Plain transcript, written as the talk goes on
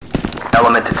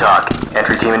Element to talk.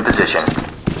 Entry team in position.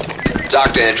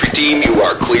 Talk to entry team, you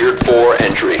are cleared for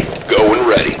entry. Go and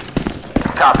ready.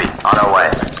 Copy. On our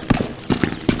way.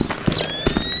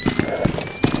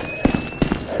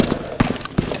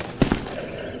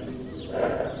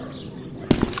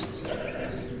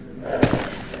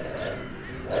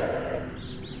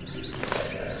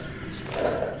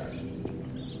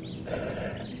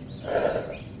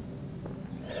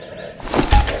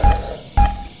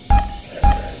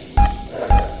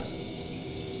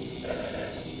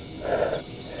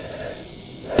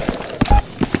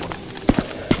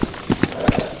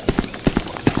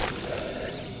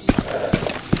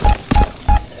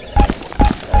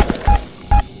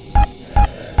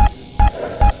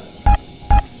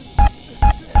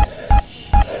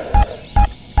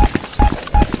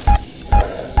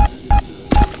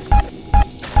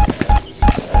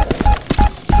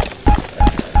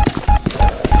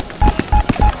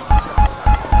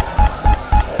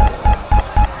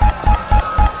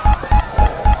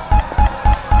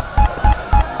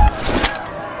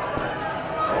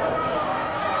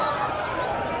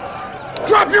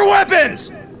 Drop your weapons!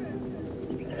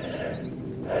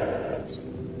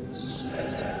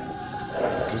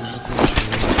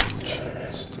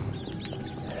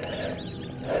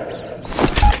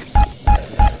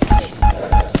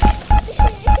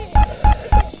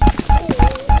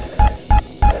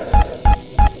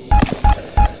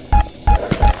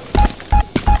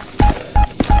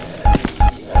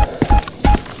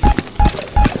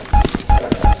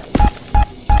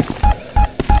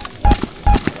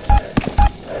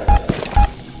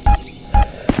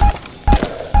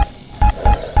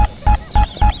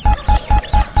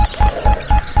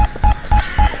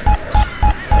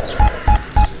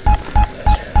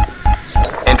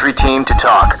 Team to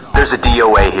talk. There's a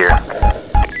DOA here.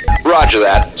 Roger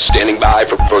that. Standing by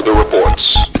for further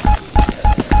reports.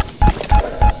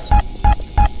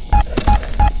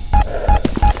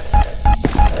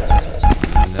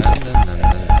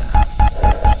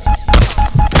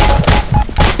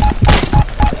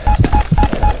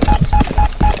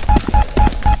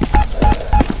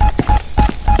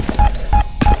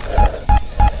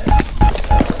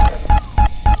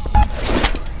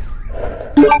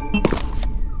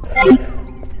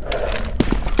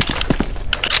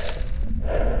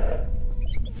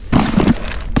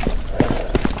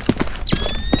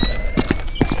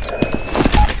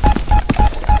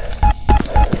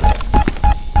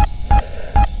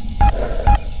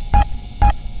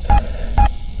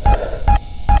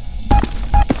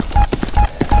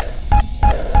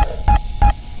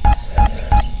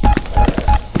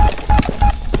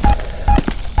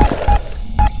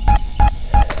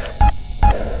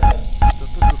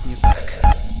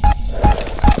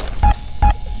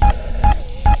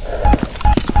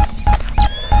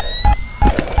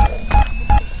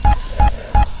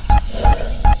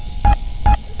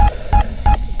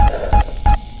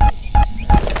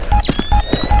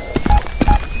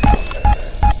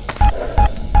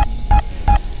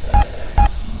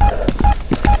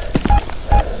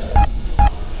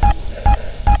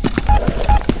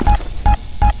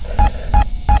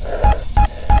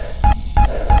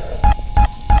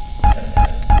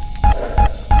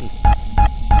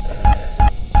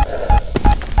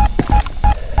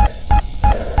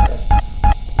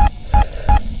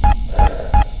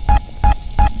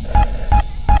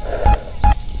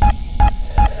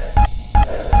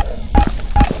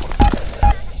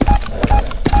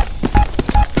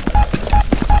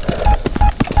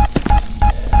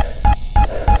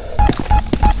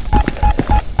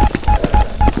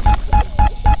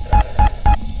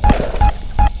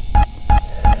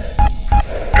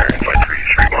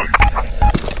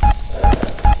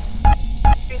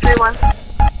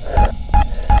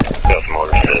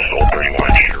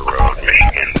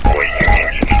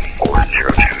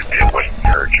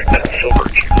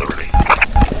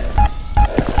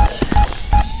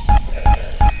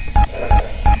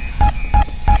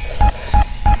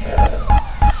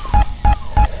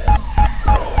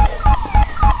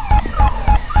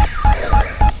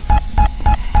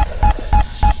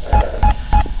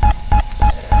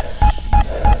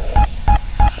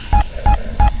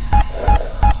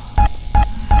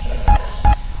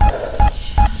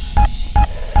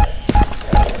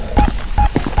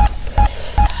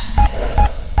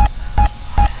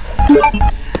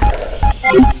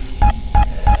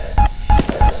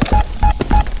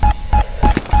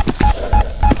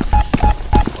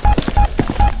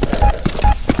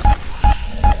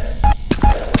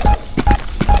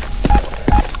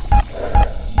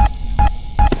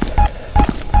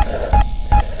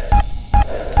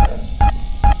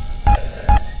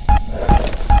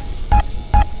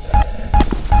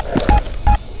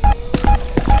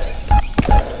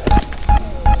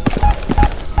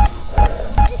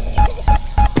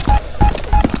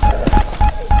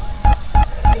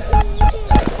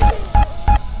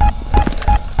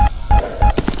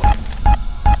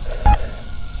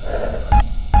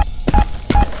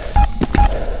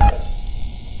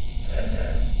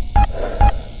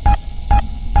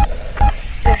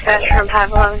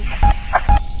 time alone.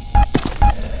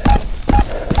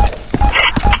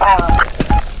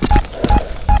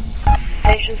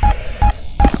 Patience.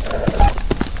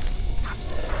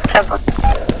 Temple.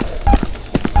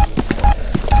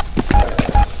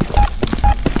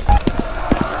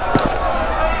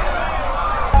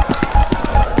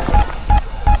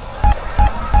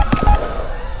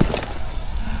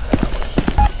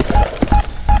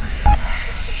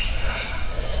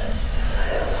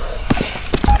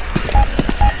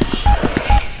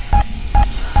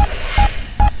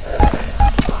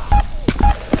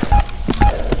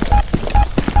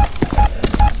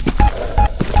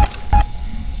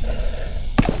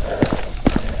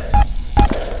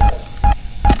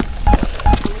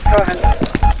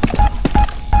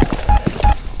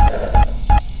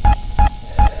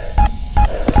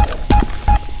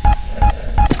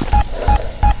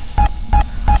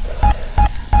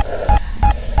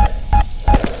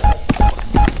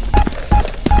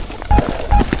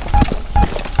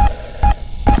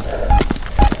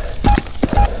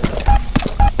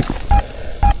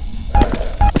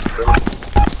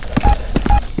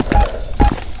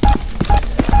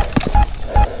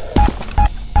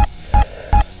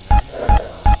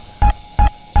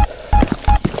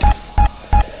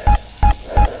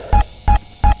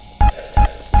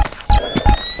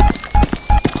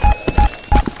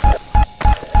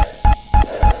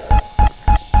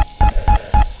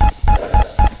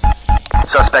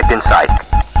 Suspect in sight.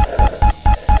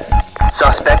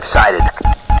 Suspect sighted.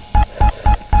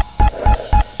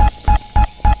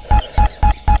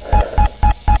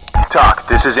 TOC,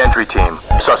 this is entry team.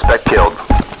 Suspect killed.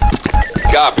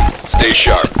 Copy. Stay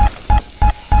sharp.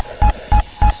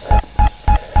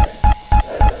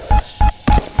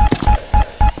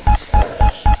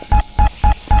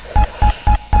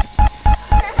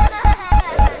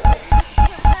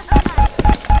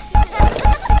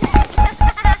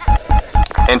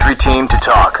 Entry team to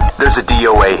TOC. There's a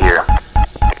DOA here.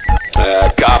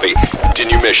 Copy.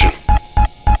 Continue mission.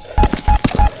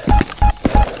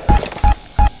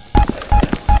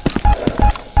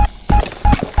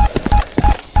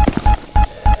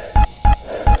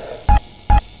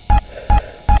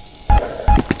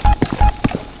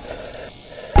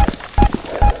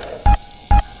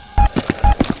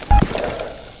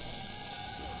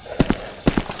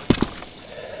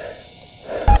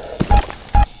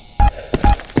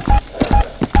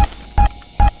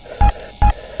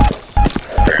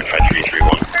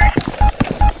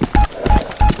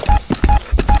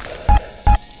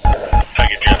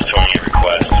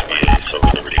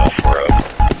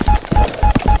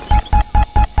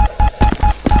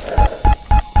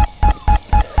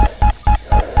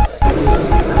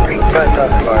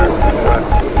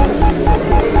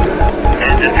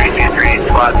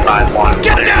 SWAT 5-1.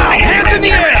 Get down! Hands in the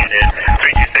air!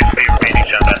 326, we remaining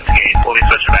to investigate. We'll be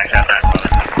switching back to that time.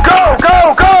 Go, go,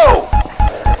 go!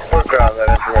 We'll grab that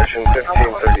information,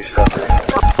 1537.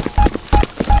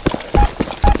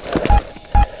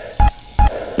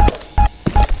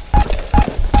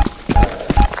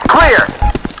 Clear!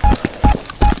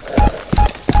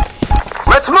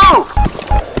 Let's move!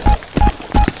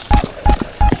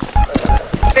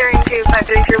 Bearing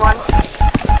 25331.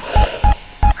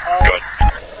 Good.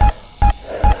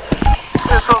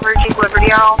 This over Jeep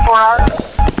Liberty on 4 hours.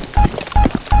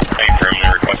 Hey, firmly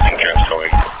requesting trips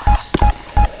going.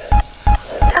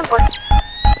 10-4.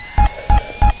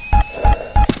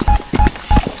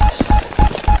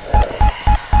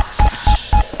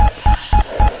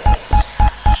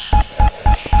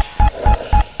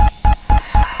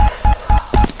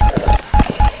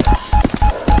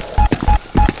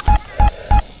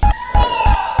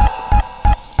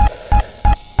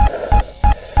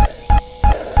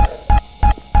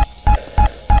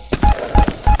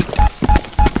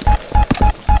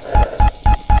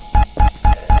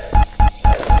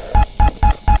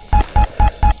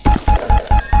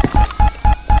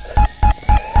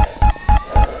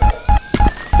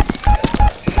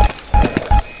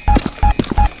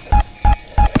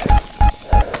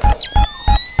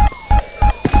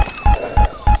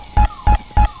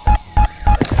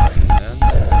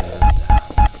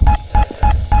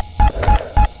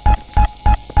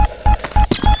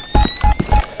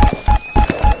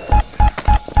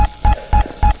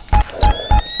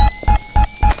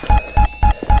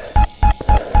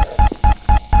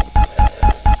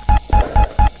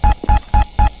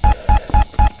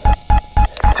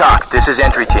 TOC, this is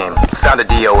entry team. Found a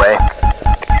DOA.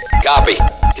 Copy.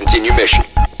 Continue mission.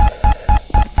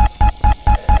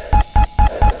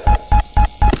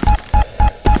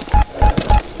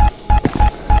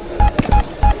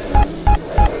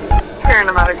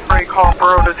 Paramedic free call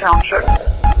Baroda Township.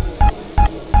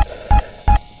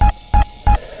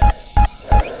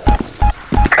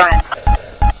 Go ahead.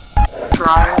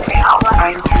 Drive,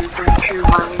 9232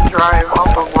 Marlene Drive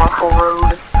off of Russell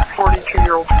Road.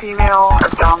 42-year-old female,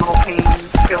 abdominal pain,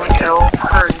 feeling ill,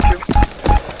 hurry to.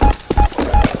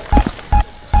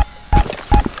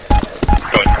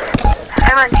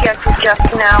 I'm on TX with just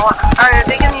now. Are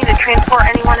they going to need to transport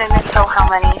anyone, and if so, how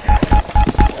many?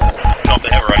 No, they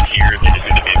have it right here. They just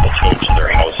need the vehicle towed to their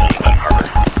house in Glen Harbor.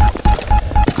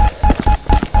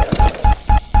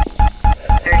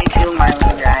 32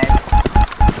 Marlene Drive.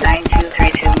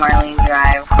 9232 Marlene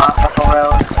Drive, off Russell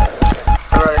Road,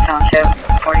 Aurora Township.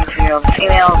 42-year-old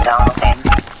female, abdominal pain.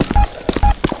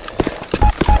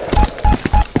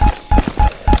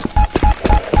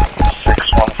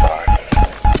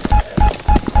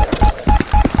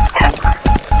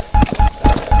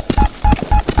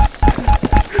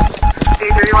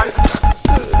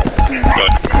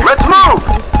 Let's move!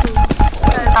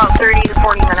 About 30 to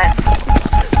 40 minutes.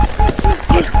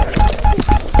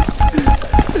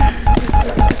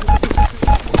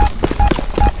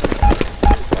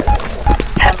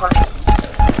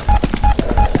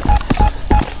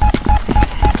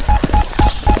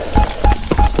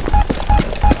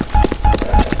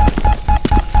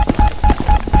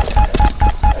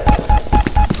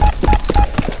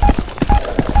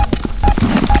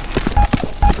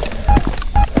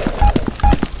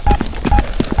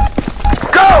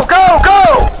 Go, go, go!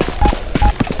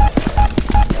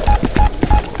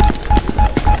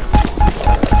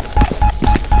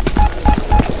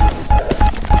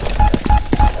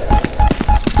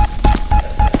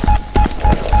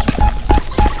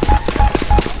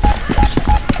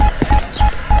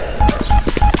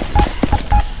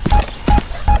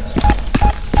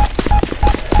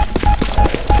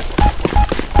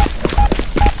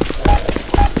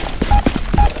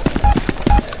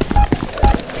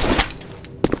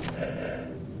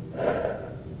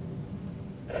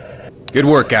 Good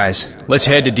work, guys. Let's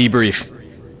head to debrief.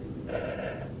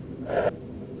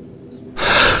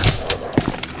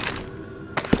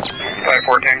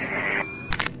 514.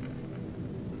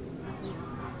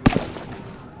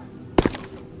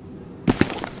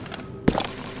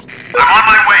 I'm on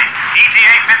my way.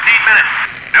 ETA 15 minutes.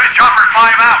 News chopper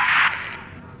 5 out.